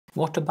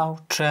What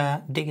about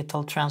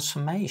digital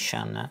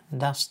transformation?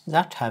 Does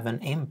that have an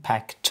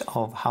impact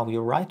of how you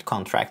write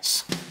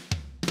contracts?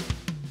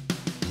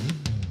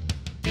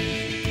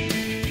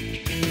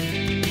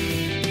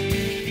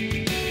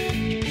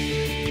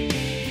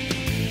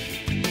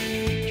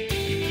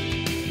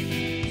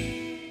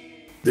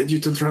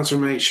 Digital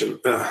transformation.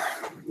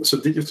 So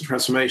digital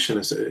transformation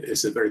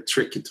is a very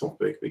tricky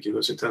topic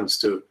because it tends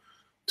to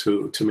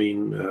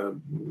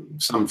mean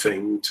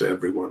something to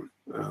everyone.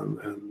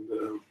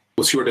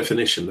 What's your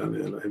definition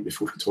then?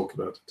 Before we talk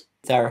about it,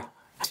 There.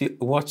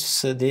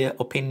 What's the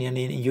opinion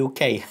in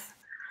UK?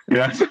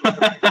 Yes.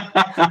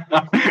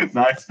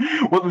 Nice.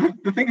 Well,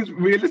 the thing is,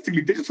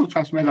 realistically, digital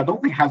transformation, I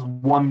don't think has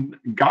one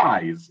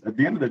guise. At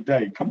the end of the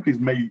day, companies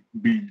may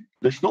be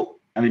digital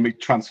and they may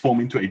transform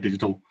into a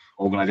digital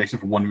organization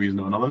for one reason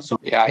or another. So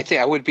yeah, I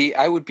think I would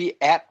be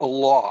at a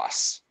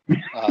loss.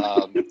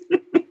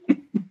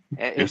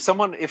 If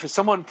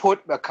someone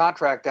put a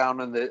contract down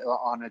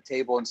on a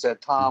table and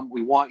said, "Tom,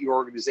 we want your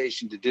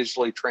organization to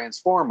digitally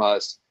transform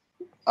us,"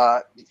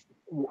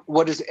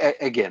 what is,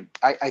 again?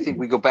 I think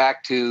we go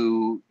back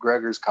to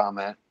Gregor's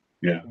comment.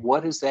 Yeah.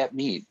 What does that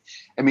mean?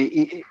 I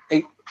mean,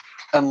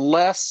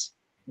 unless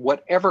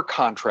whatever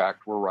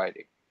contract we're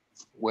writing,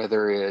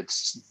 whether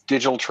it's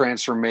digital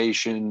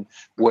transformation,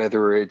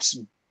 whether it's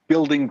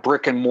building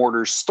brick and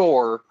mortar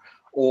store,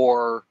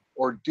 or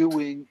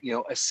doing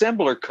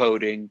assembler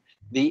coding,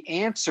 the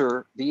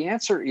answer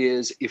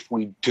is, if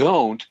we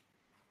don't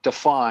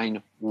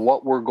define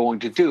what we're going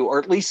to do, or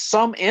at least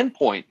some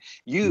endpoint,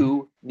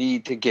 you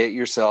need to get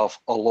yourself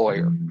a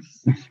lawyer,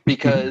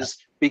 because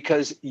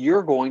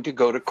you're going to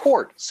go to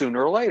court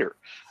sooner or later.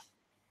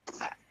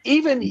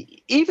 Even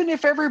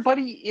if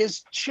everybody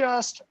is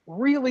just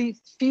really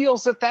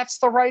feels that that's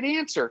the right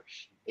answer,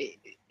 at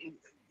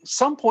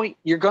some point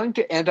you're going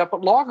to end up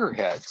at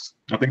loggerheads.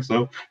 I think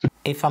so.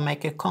 If I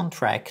make a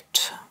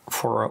contract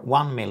for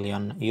 1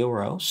 million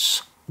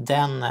euros,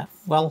 then,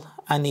 well,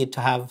 I need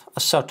to have a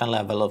certain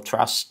level of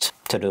trust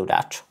to do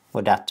that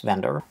with that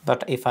vendor.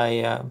 But if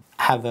I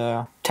have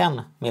a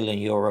 10 million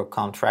euro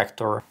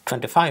contract or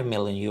 25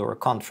 million euro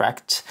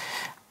contract,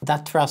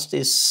 that trust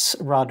is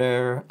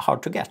rather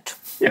hard to get.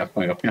 Yeah,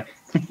 yeah.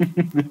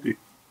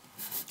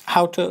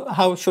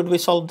 How should we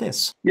solve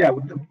this? Yeah,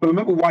 but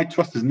remember why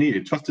trust is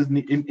needed. Trust is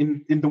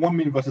in the 1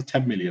 million versus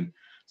 10 million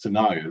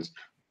scenarios,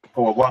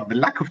 or well, the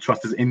lack of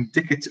trust is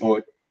indicative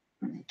or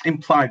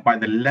implied by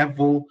the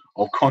level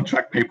of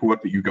contract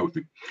paperwork that you go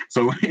through.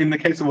 So in the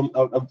case of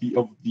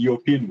the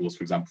European rules,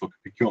 for example, for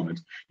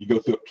procurement, you go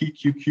through a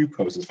PQQ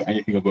process for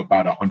anything over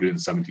about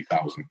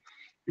 170,000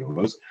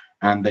 euros,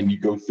 and then you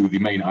go through the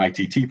main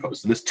ITT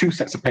process. So there's two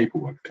sets of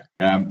paperwork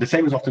there. The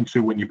same is often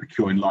true when you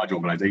procure in large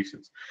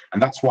organizations,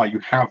 and that's why you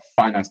have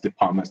finance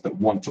departments that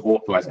want to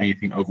authorize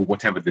anything over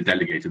whatever the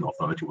delegated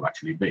authority will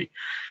actually be.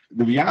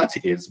 The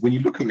reality is, when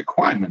you look at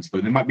requirements, though,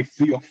 there might be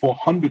 300 or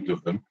 400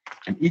 of them,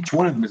 and each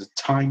one of them is a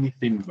tiny,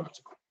 thin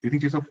vertical. You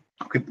think to yourself,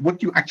 okay, what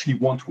do you actually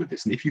want with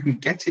this? And if you can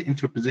get it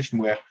into a position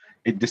where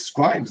it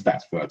describes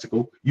that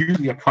vertical,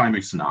 usually a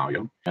primary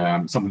scenario,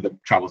 something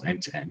that travels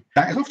end to end,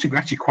 that is often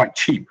actually quite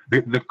cheap.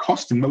 The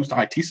cost in most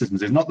IT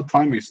systems is not the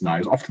primary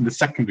scenarios, often the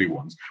secondary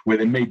ones, where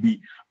there may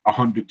be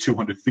 100,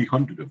 200,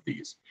 300 of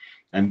these.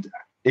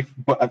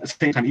 But at the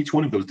same time, each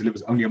one of those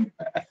delivers only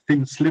a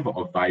thin sliver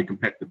of value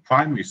compared to the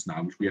primary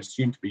scenario, which we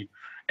assume to be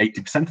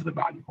 80% of the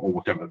value, or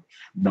whatever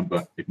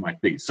number it might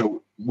be.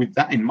 So with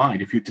that in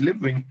mind, if you're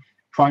delivering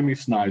primary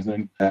scenarios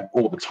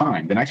all the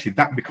time, then actually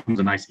that becomes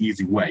a nice,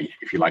 easy way,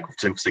 if you like, of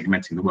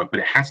segmenting the work.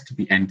 But it has to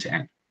be end to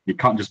end. It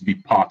can't just be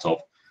part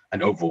of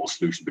an overall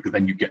solution, because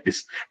then you get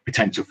this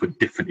potential for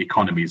different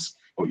economies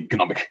or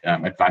economic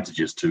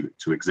advantages to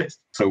exist.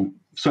 So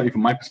certainly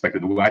from my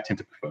perspective, the way I tend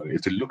to prefer is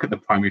to look at the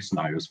primary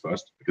scenarios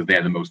first, because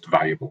they're the most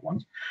valuable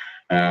ones.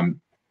 And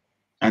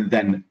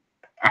then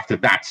after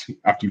that,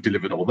 after you've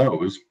delivered all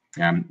those,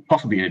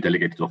 possibly in a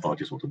delegated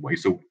authority sort of way.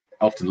 So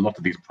often a lot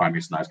of these primary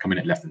scenarios come in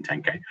at less than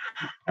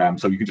 10K.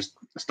 So you can just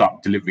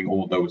start delivering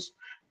all those,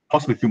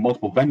 possibly through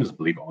multiple vendors,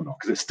 believe it or not,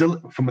 because it's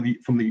still, from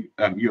the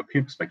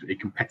European perspective, a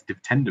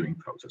competitive tendering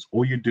process.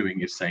 All you're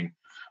doing is saying,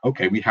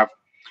 okay, we have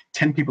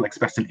 10 people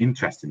expressed an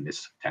interest in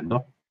this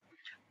tender.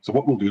 So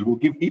what we'll do is we'll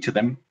give each of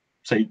them,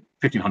 say,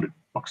 $1,500,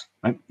 right?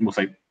 And we'll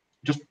say,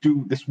 just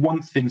do this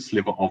one thin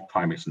sliver of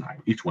primary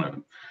scenario, each one of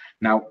them.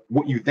 Now,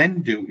 what you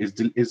then do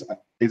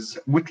is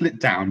whittle it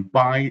down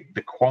by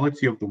the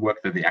quality of the work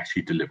that they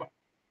actually deliver.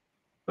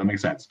 That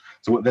makes sense.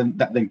 So what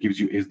that then gives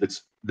you is that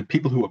the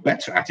people who are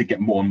better at it get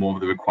more and more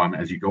of the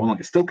requirement as you go along.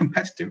 It's still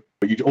competitive,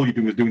 but all you're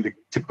doing is doing the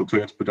typical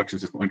Toyota production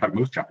system, in fact,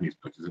 most Japanese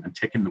producers, and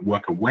taking the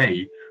work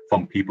away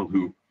from people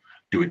who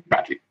do it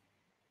badly.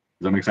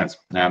 Does that make sense?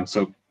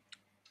 So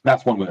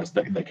that's one way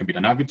that can be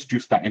done. I've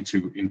introduced that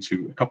into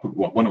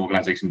one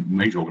organization,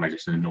 major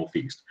organization in the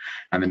Northeast,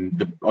 and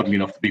then oddly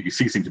enough, the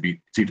BBC seem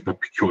to have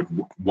procured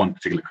one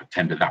particular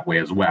tender that way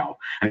as well,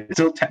 and it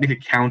still technically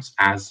counts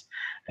as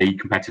a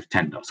competitive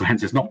tender. So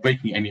hence, it's not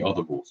breaking any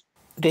other rules.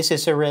 This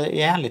is a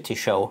reality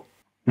show.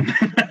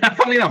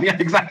 Funny enough, yeah,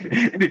 exactly.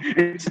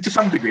 It's to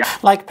some degree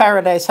like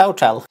Paradise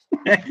Hotel.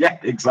 Yeah,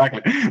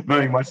 exactly.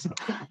 Very much so.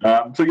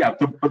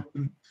 But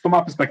from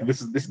our perspective,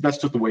 that's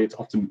just the way it's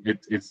often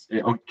it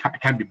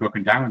can be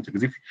broken down into.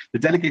 Because if the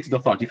delegated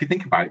authority, if you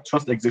think about it,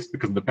 trust exists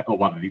because of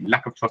the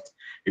lack of trust.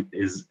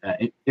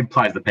 It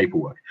implies the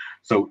paperwork.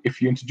 So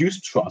if you introduce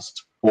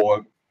trust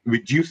or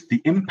reduce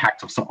the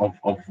impact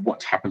of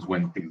what happens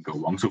when things go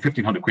wrong. So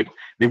 1,500 quid,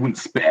 they wouldn't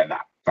spare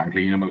that,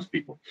 frankly, most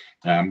people.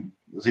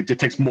 It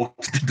takes more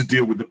to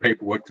deal with the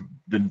paperwork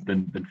than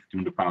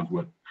 1,500 pounds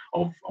worth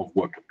of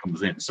work that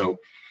comes in. So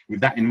with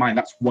that in mind,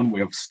 that's one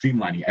way of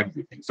streamlining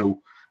everything. So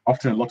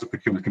often a lot of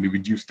procurement can be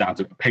reduced down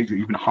to a page or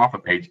even half a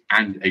page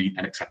and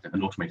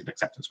an automated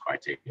acceptance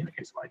criteria in the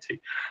case of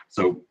IT.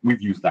 So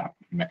we've used that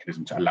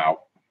mechanism to allow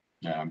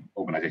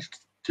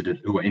organizations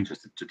who are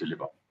interested to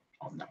deliver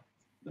on that.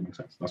 That makes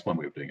sense. That's one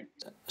way of doing it.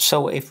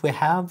 So if we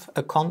have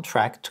a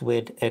contract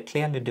with a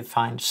clearly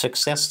defined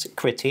success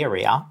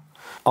criteria,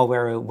 are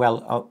very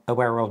well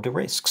aware of the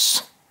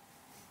risks,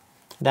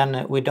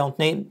 then we don't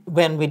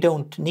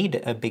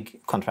need a big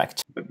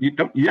contract. You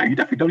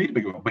definitely don't need a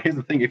big one. But here's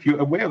the thing: if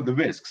you're aware of the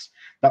risks,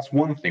 that's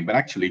one thing. But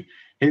actually,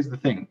 here's the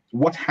thing: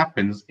 what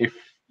happens if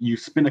you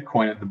spin a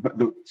coin,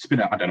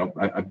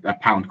 a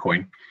pound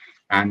coin,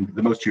 and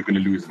the most you're going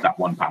to lose is that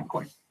 £1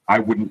 coin? I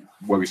wouldn't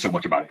worry so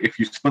much about it. If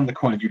you spun the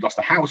coin and you lost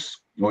a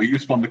house, or you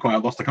spun the coin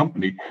and lost a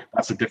company,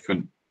 that's a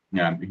different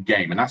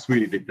game, and that's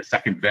really the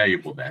second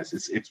variable there.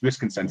 It's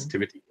risk and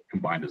sensitivity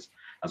combined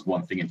as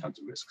one thing in terms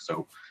of risk.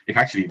 So if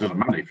actually it doesn't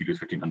matter if you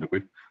lose 1,500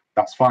 quid,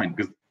 that's fine,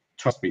 because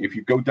trust me, if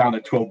you go down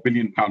a £12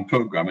 billion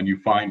program and you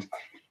find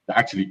that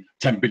actually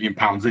 £10 billion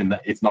in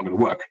that it's not going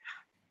to work,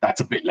 that's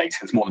a bit late.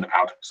 It's more than a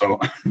pound. So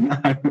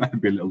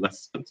I'd be a little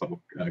less sort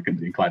of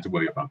inclined to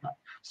worry about that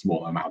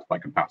small amount by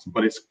comparison.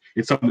 But it's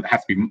something that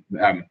has to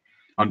be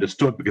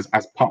understood, because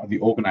as part of the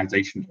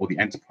organization or the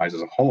enterprise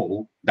as a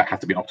whole, that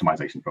has to be an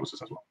optimization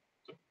process as well.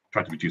 So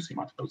try to reduce the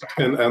amount of those.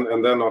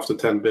 And then after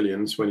 10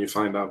 billions, when you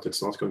find out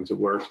it's not going to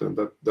work, then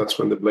that's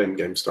when the blame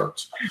game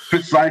starts.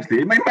 Precisely.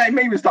 It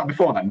may even start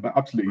before then, but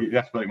absolutely,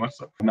 yes, very much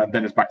so. And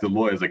then it's back to the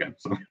lawyers again.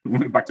 So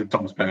back to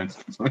Tom's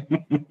parents.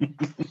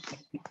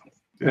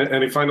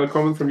 Any final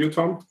comment from you,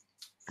 Tom?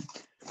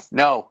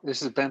 No, this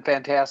has been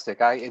fantastic.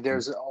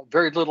 There's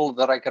very little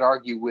that I could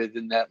argue with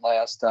in that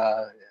last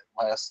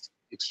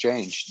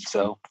exchange.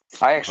 So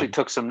I actually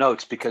took some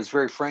notes, because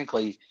very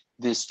frankly,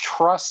 this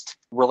trust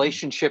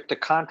relationship to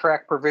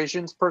contract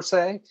provisions per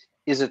se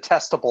is a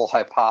testable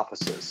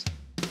hypothesis.